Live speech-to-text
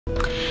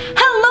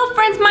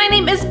friends, my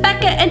name is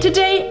Becca and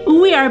today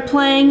we are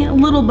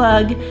playing Little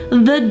Bug,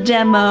 the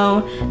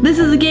demo. This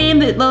is a game,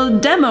 the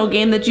demo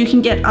game that you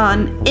can get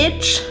on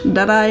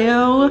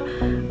itch.io.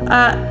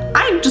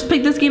 I just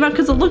picked this game out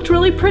because it looked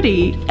really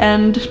pretty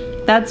and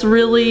that's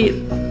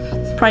really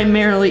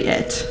primarily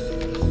it.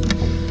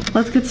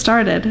 Let's get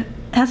started. It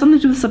has something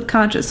to do with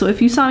subconscious, so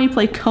if you saw me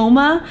play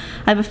Coma,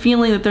 I have a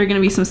feeling that there are going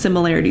to be some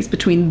similarities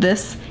between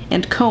this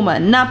and Coma,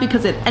 not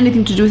because they have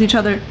anything to do with each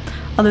other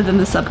than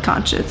the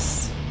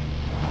subconscious.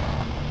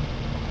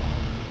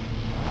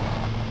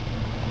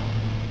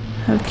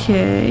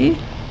 Okay.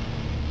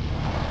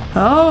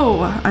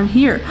 Oh, I'm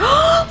here. Look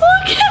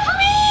at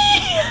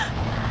me!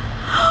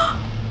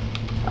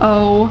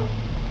 Oh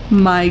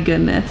my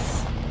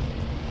goodness.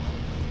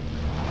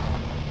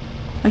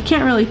 I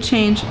can't really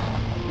change.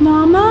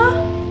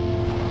 Mama?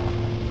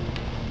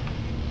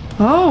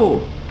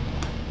 Oh,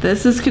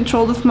 this is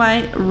controlled with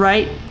my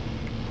right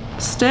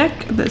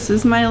stick. This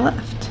is my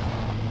left.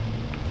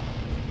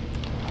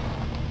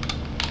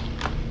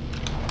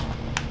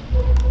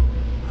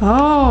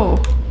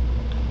 Oh.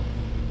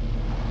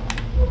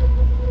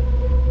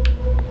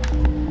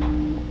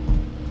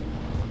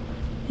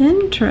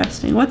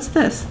 Interesting. What's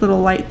this little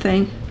light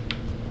thing?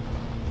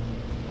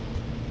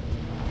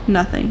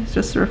 Nothing. It's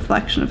just a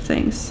reflection of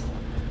things.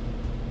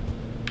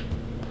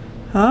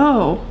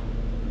 Oh.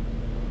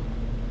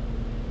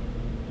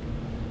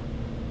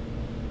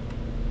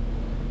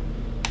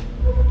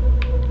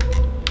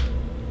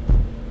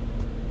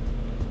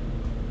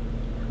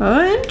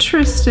 Oh,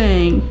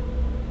 interesting.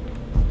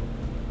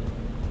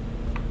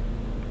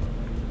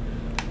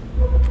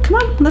 Come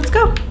on, let's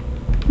go.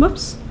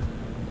 Whoops.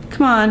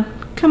 Come on,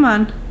 come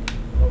on.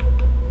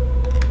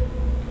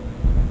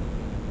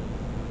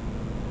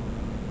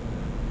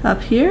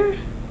 Up here?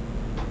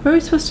 Where are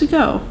we supposed to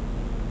go?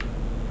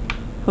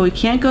 Oh, we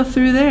can't go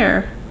through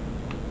there.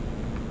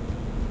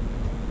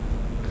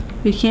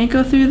 We can't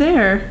go through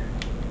there.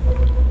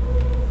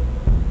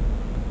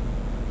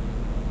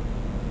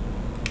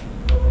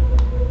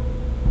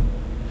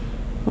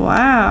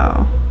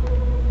 Wow.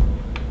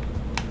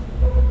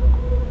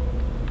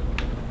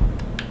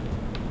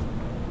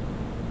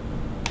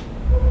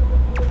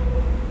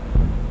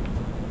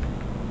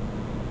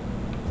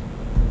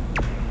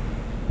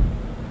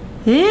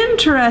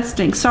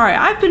 Interesting. Sorry,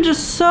 I've been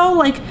just so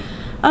like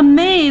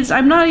amazed.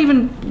 I'm not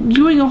even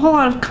doing a whole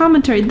lot of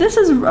commentary. This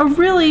is a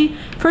really,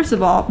 first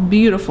of all,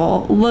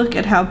 beautiful. Look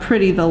at how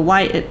pretty the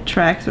light it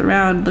tracks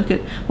around. Look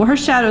at, well, her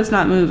shadow's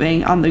not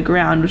moving on the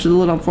ground, which is a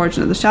little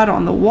unfortunate. The shadow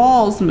on the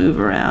walls move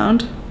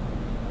around.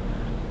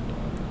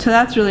 So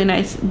that's really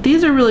nice.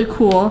 These are really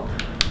cool.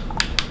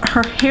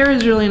 Her hair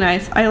is really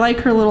nice. I like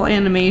her little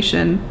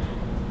animation.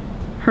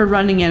 Her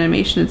running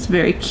animation, it's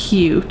very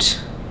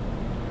cute.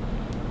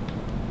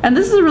 And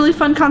this is a really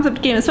fun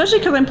concept game, especially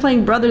because I'm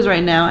playing Brothers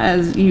right now,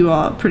 as you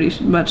all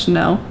pretty much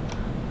know.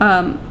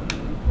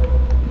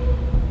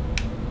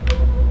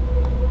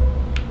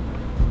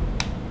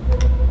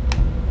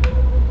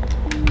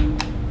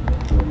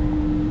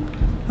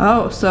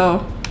 Oh,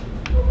 so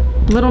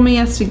little me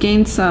has to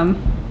gain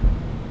some.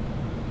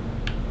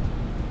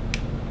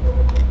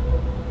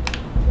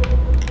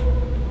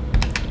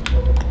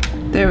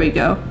 There we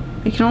go.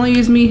 It can only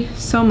use me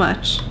so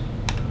much.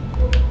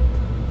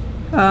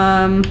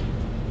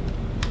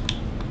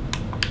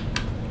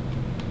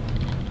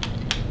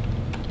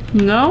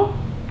 No?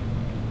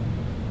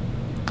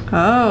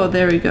 Oh,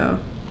 there we go.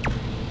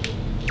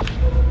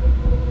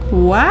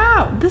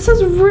 Wow, this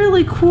is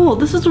really cool.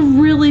 This is a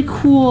really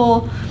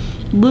cool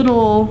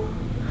little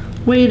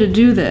way to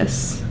do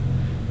this.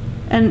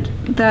 And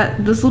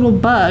that this little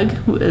bug,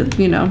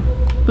 you know,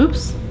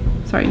 oops,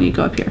 sorry, I need to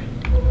go up here.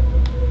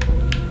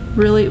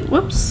 Really,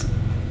 whoops.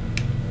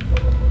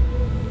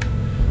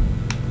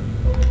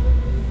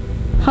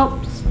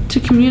 Helps to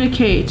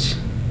communicate.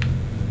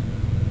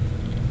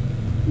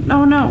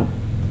 Oh no.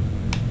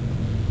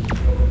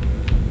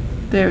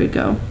 There we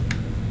go.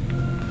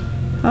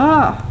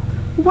 Ah,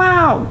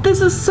 wow,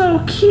 this is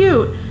so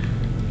cute.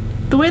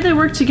 The way they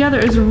work together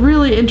is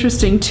really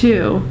interesting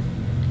too.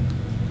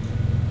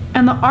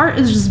 And the art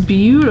is just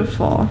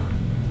beautiful.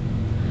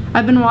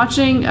 I've been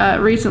watching,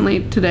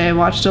 recently today, I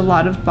watched a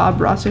lot of Bob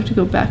Ross. I have to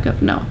go back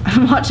up. No,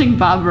 I'm watching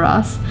Bob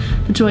Ross,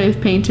 The Joy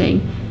of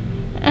Painting.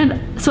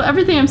 And so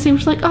everything I'm seeing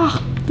is like,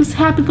 oh, this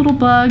happy little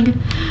bug,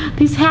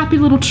 these happy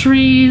little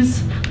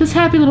trees, this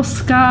happy little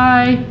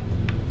sky.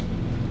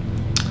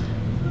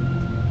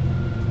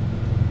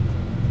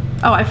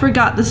 Oh, I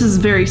forgot, this is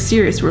very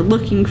serious. We're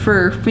looking for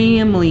her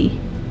family,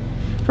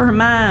 for her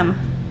mom.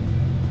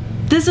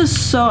 This is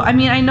so, I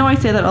mean, I know I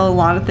say that a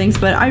lot of things,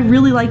 but I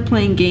really like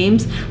playing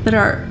games that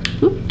are,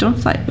 oop, don't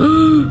slide.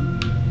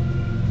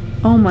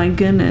 Oh my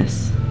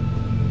goodness.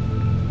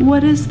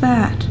 What is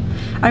that?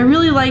 I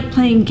really like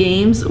playing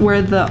games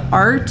where the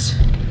art,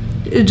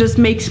 it just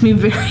makes me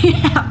very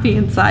happy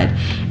inside.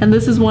 And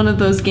this is one of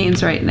those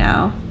games right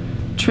now.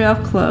 Trail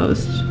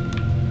closed.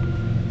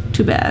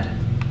 Too bad.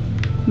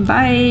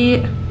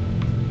 Bye.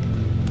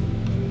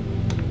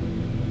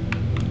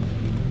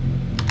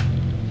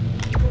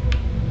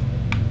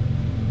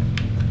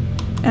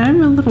 And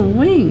I'm a little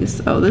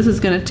wings. Oh, this is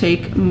gonna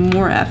take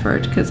more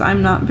effort because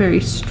I'm not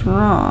very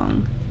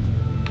strong.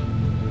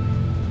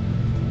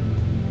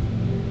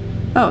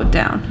 Oh,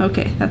 down.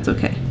 Okay, that's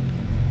okay.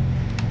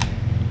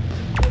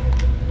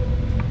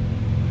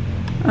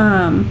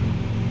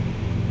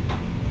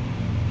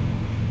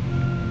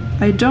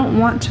 I don't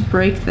want to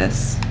break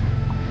this.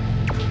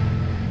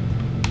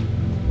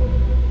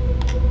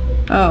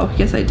 Oh,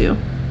 yes I do.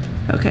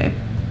 Okay.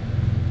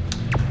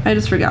 I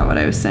just forgot what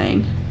I was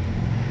saying.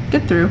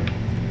 Get through.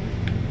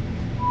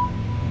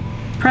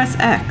 Press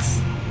X.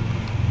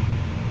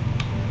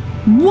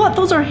 What?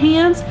 Those are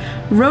hands?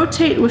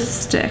 Rotate with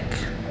stick.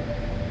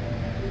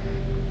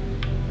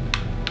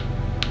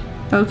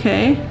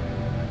 Okay.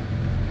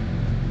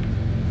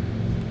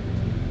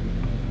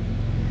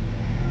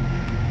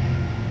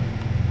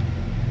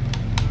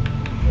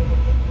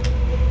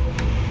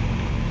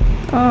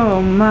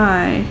 Oh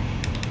my.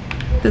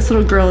 This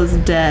little girl is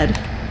dead.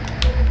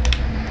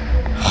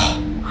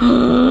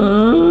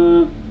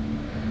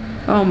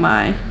 Oh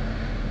my.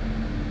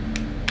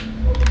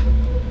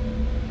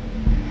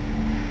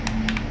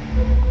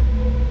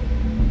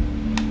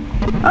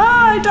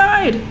 Ah, I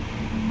died!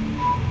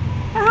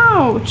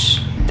 Ouch!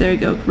 There you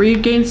go.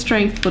 Regain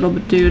strength, little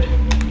dude.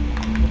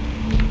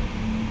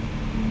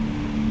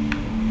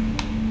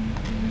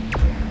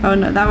 Oh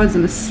no, that was a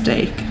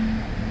mistake.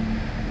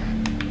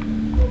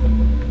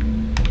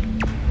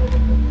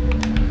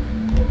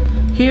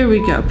 Here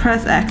we go.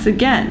 Press X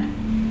again.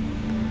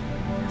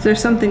 Is there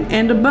something?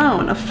 And a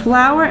bone. A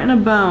flower and a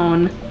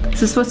bone.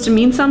 Is this supposed to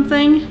mean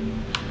something?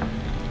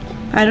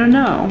 I don't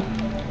know.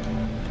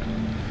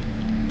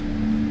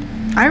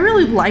 I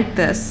really like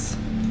this.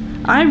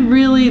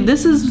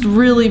 This is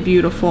really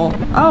beautiful.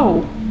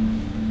 Oh.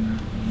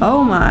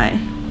 Oh my.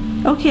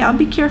 Okay, I'll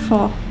be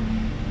careful.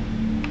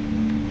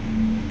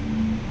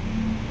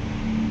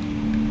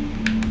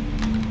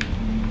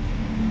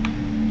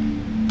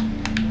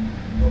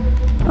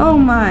 Oh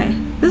my.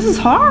 This is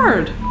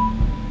hard.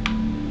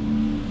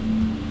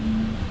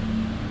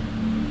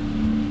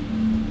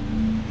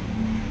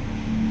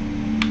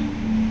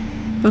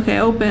 Okay,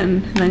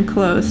 open and then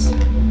close.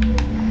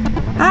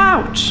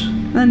 Ouch!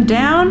 Then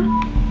down.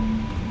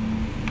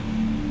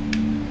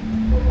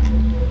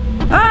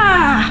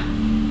 Ah!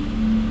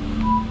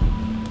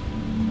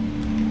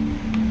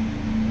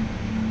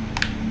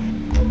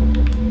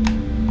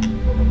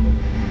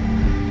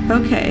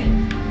 Okay.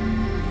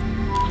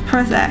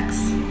 Press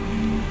X.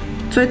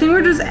 So I think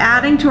we're just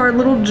adding to our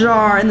little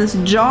jar, and this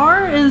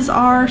jar is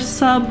our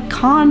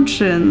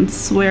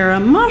subconscious, where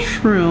a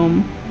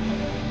mushroom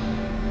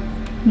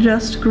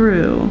just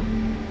grew.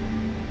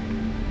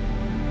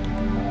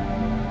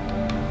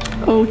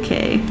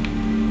 Okay.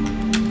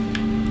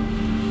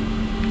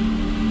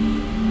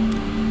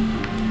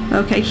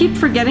 Okay, I keep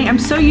forgetting. I'm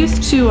so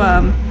used to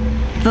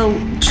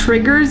the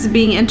triggers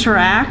being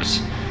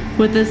interact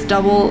with this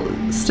double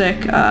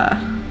stick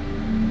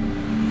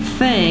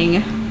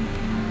thing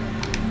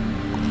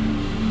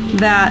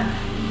that,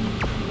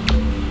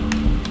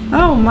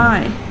 oh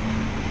my,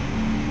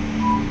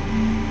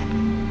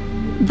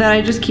 that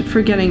I just keep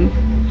forgetting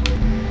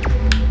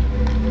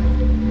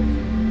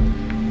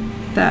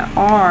that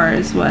R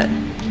is what.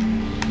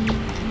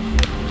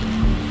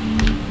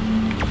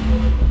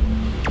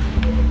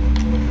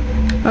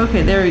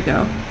 Okay, there we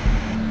go.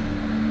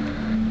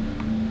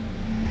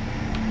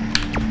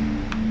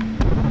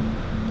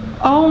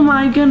 Oh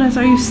my goodness,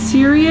 are you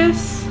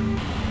serious?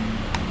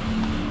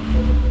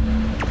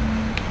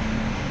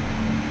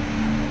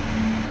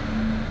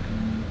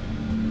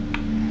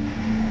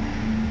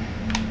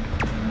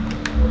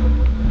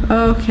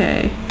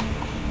 Okay.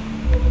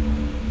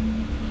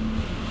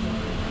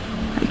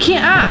 I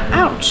can't,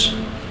 ouch.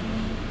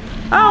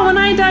 Oh,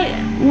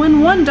 when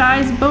one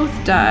dies, both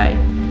die.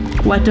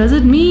 What does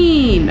it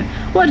mean?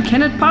 What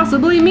can it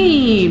possibly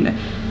mean?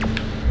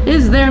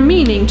 Is there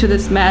meaning to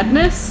this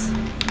madness?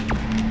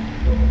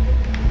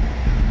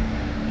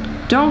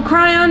 Don't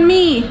cry on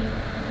me.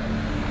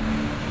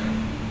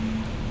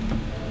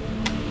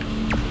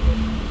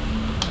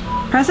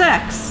 Press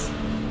X.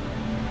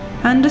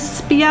 And a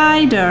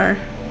spider.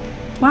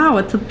 Wow,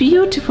 it's a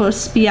beautiful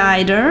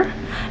spider.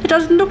 It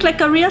doesn't look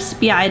like a real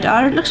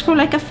spider. It looks more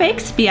like a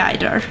fake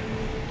spider.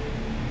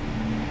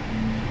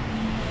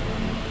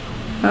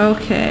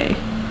 Okay.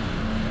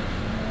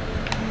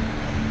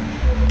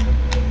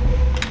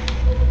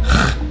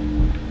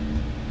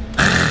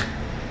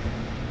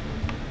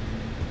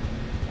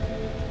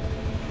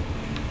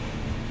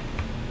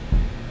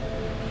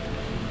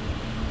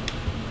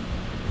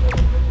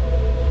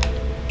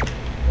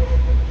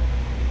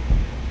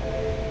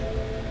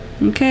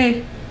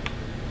 Okay.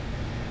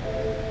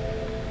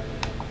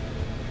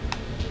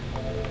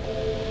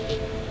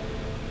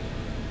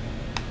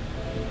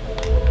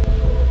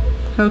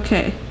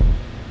 Okay.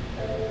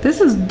 This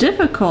is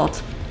difficult.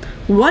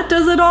 What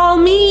does it all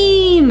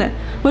mean?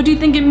 What do you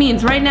think it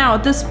means? Right now,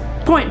 at this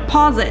point,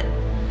 pause it.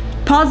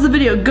 Pause the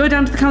video, go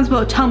down to the comments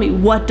below, tell me,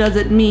 what does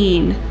it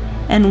mean?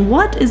 And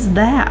what is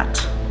that?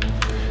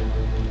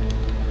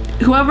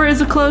 Whoever is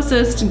the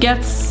closest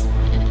gets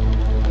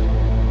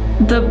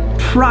the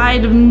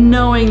pride of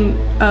knowing,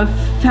 of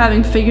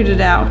having figured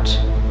it out.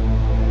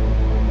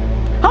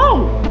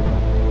 Oh!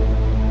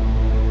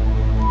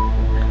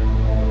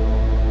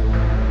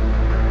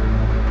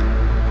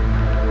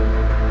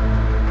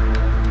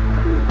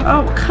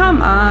 Oh,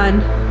 come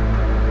on.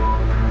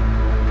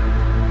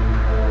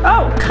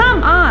 Oh,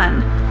 come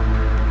on.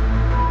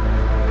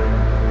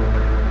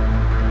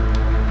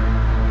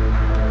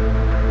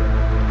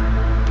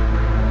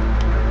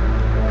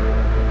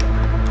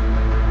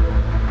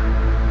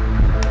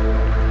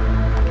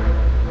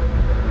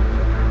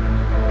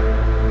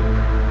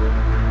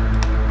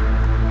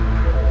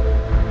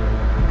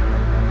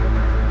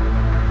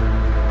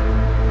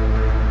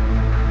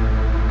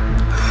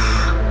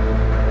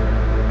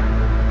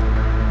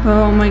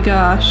 Oh my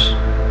gosh.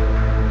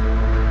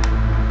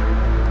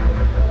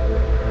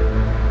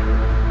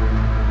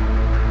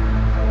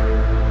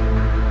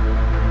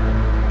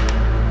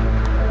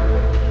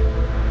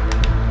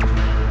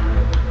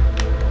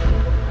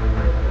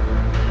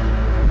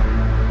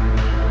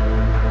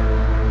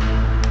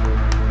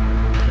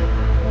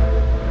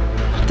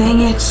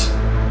 Dang it.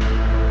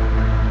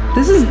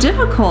 This is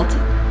difficult.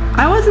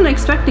 I wasn't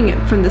expecting it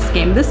from this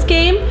game. This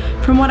game,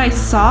 from what I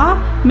saw,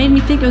 made me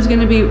think it was going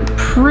to be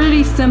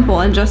pretty simple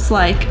and just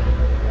like...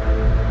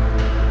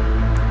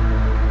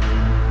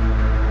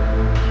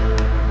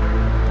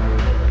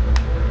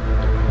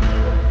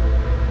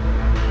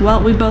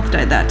 Well, we both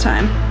died that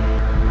time.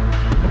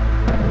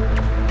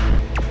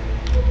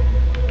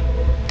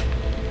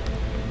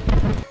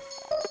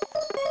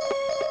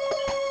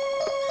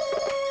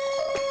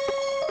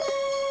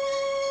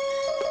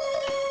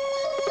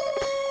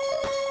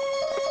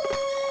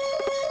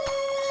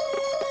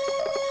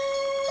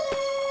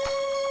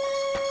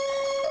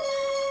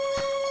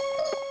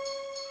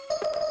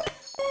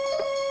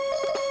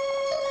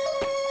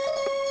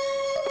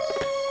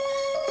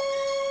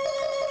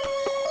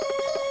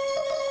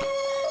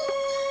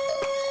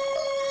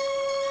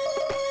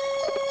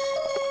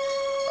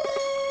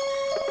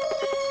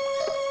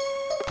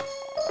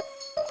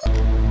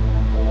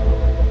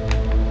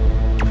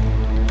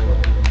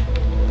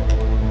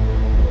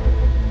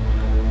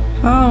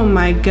 Oh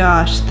my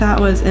gosh, that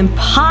was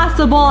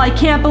impossible. I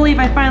can't believe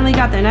I finally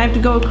got there. And I have to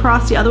go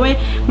across the other way.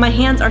 My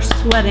hands are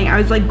sweating. I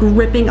was like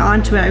gripping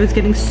onto it. I was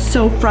getting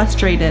so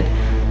frustrated.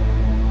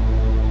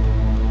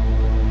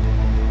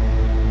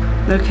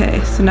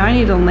 Okay, so now I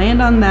need to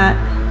land on that.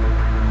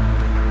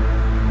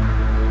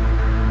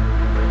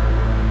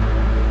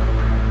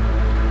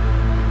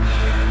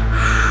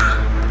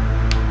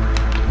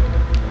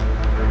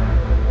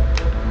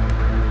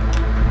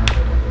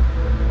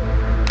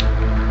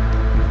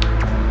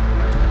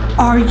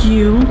 Are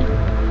you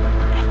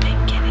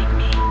effing kidding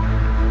me?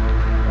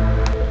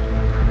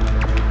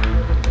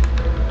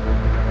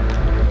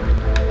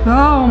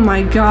 Oh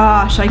my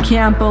gosh, I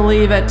can't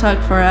believe it took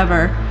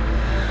forever.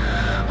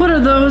 What are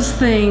those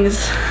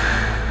things?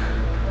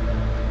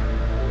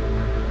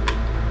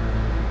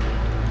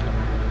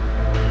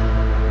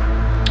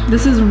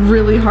 This is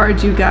really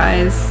hard, you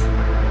guys.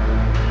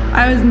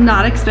 I was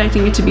not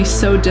expecting it to be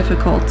so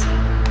difficult.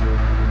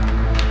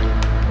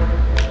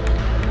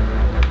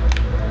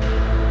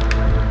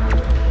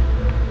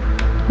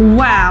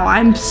 Wow,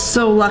 I'm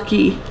so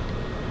lucky.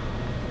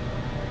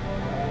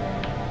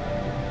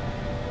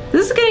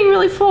 This is getting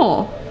really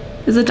full.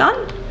 Is it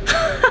done?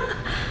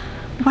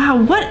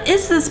 Wow, what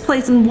is this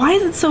place and why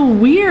is it so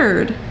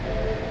weird?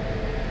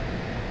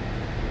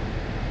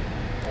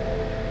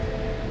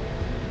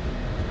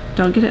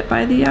 Don't get hit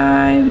by the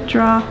eye.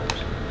 Dropped.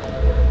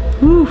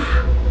 Oof.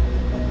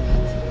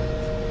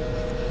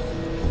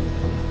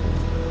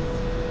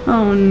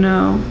 Oh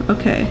no.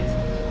 Okay.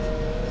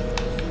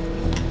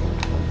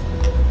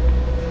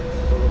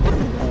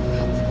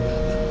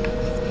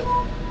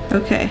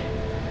 Okay.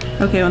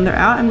 Okay, when they're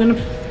out, I'm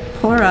gonna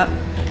pull her up.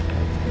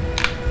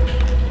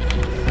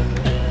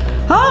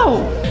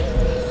 Oh!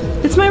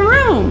 It's my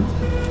room!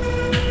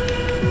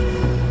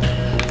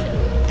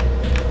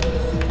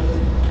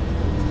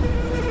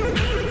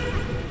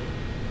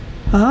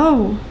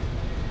 Oh.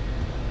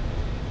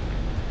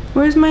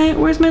 Where's my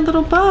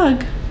little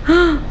bug?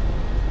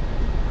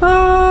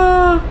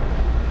 Oh.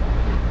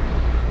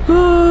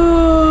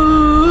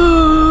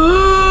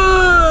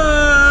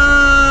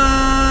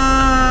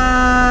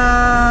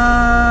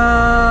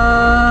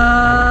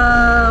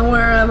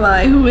 Where am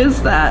I? Who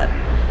is that?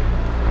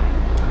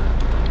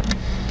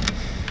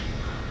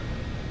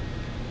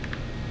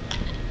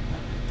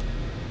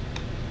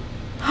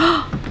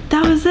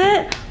 That was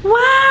it?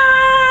 Wow!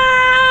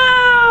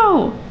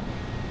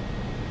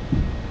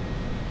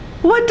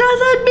 What does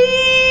it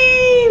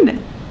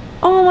mean?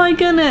 Oh my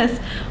goodness.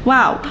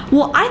 Wow.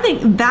 Well, I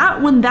think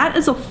that when that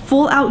is a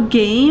full out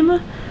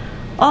game,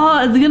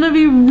 oh, it's gonna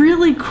be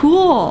really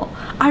cool.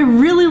 I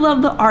really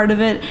love the art of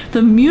it.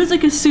 The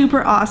music is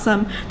super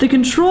awesome. The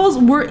controls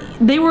were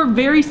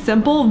very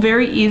simple,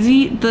 very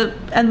easy.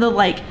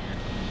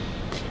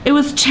 It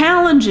was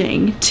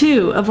challenging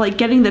too, of like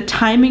getting the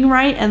timing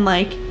right, and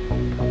like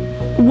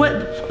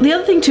the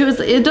other thing too is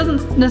it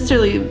doesn't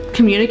necessarily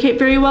communicate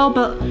very well,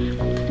 but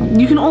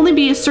you can only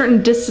be a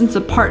certain distance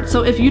apart.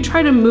 So if you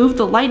try to move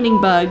the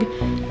lightning bug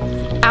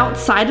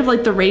outside of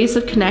like the radius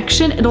of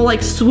connection, it'll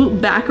like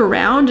swoop back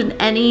around in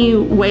any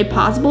way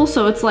possible.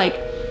 So it's like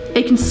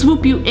it can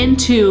swoop you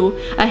into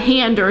a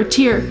hand or a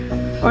tear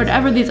or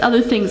whatever these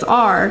other things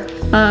are.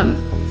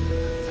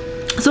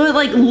 So it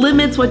like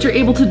limits what you're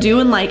able to do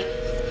and like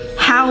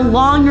how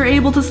long you're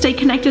able to stay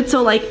connected.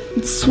 So like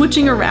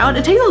switching around,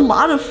 it takes a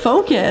lot of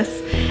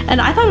focus,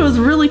 and I thought it was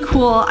really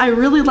cool. I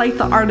really like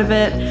the art of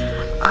it.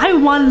 I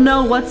want to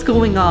know what's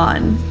going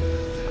on.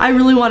 I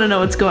really want to know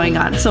what's going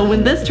on. So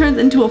when this turns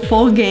into a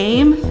full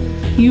game,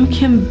 you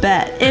can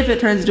bet, if it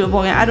turns into a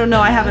full game. I don't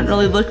know, I haven't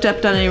really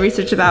done any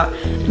research about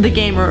the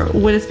game or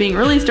when it's being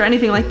released or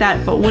anything like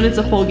that, but when it's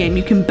a full game,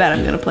 you can bet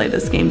I'm gonna play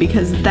this game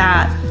because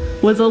that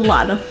was a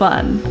lot of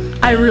fun.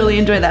 I really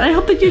enjoyed that. I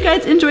hope that you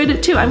guys enjoyed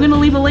it too. I'm gonna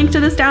leave a link to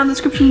this down in the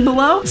description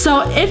below.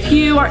 So if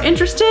you are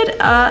interested,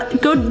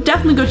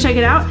 definitely go check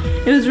it out.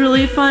 It was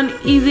really fun,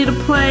 easy to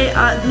play.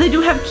 They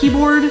do have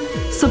keyboard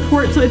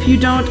support, so if you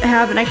don't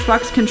have an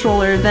Xbox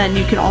controller, then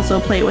you can also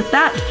play with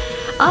that.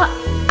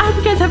 I hope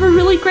you guys have a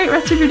really great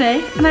rest of your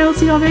day, and I will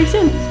see you all very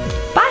soon.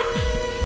 Bye!